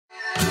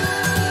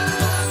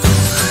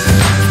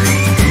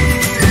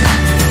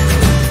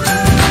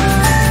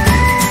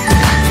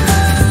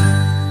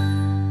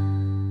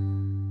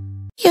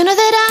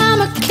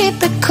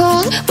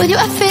With you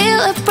I feel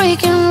like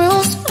breaking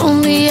rules.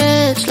 On the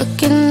edge,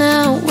 looking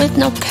out with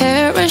no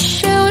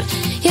parachute.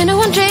 You know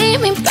I'm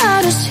dreaming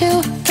about us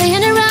two,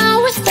 playing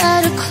around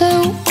without a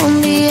clue.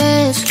 On the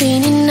edge,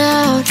 leaning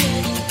out.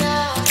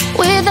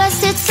 With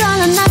us it's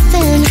all or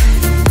nothing.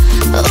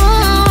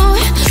 Ooh,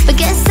 but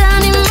guess I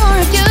need more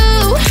of you.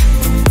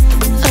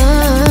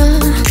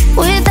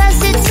 With us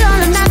it's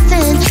all or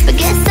nothing, but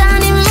guess I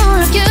need more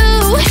of you.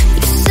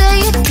 You say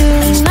it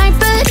during the night,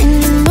 but in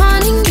the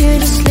morning you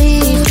just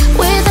leave.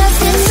 With us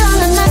it's all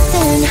or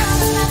nothing.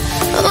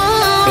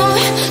 Ooh,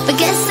 but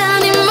guess I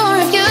need more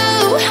of you.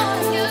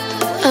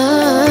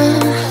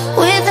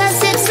 With us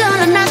it's all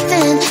or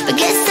nothing, but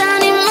guess I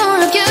need more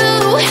of you.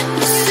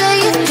 You say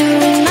it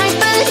during the night,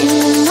 but in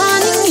the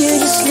morning you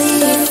just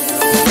leave.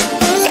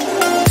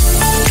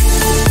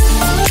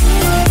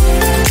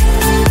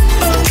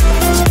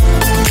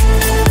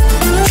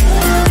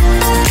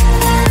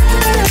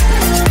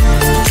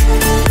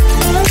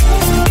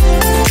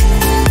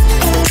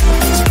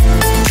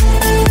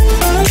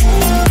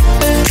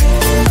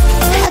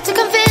 Had to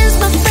convince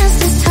my friends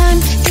this time.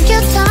 Think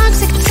you're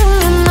toxic to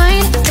my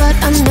mind, but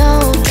I know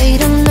they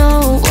don't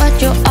know what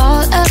you're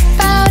all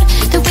about.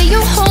 The way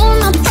you hold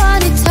my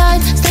body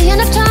tight, staying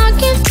up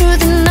talking through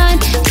the night.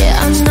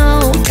 Yeah, I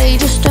know they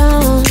just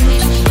don't.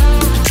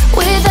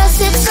 With us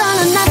it's all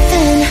or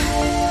nothing.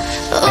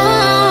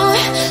 Ooh,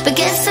 but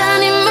guess I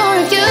need more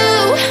of you.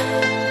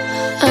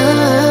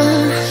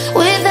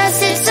 With us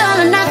it's all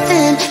or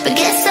nothing, but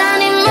guess I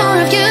need more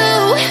of you.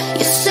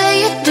 You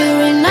say it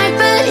during night,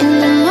 but in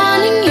the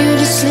morning you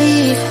just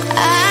leave.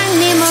 I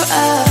need more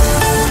of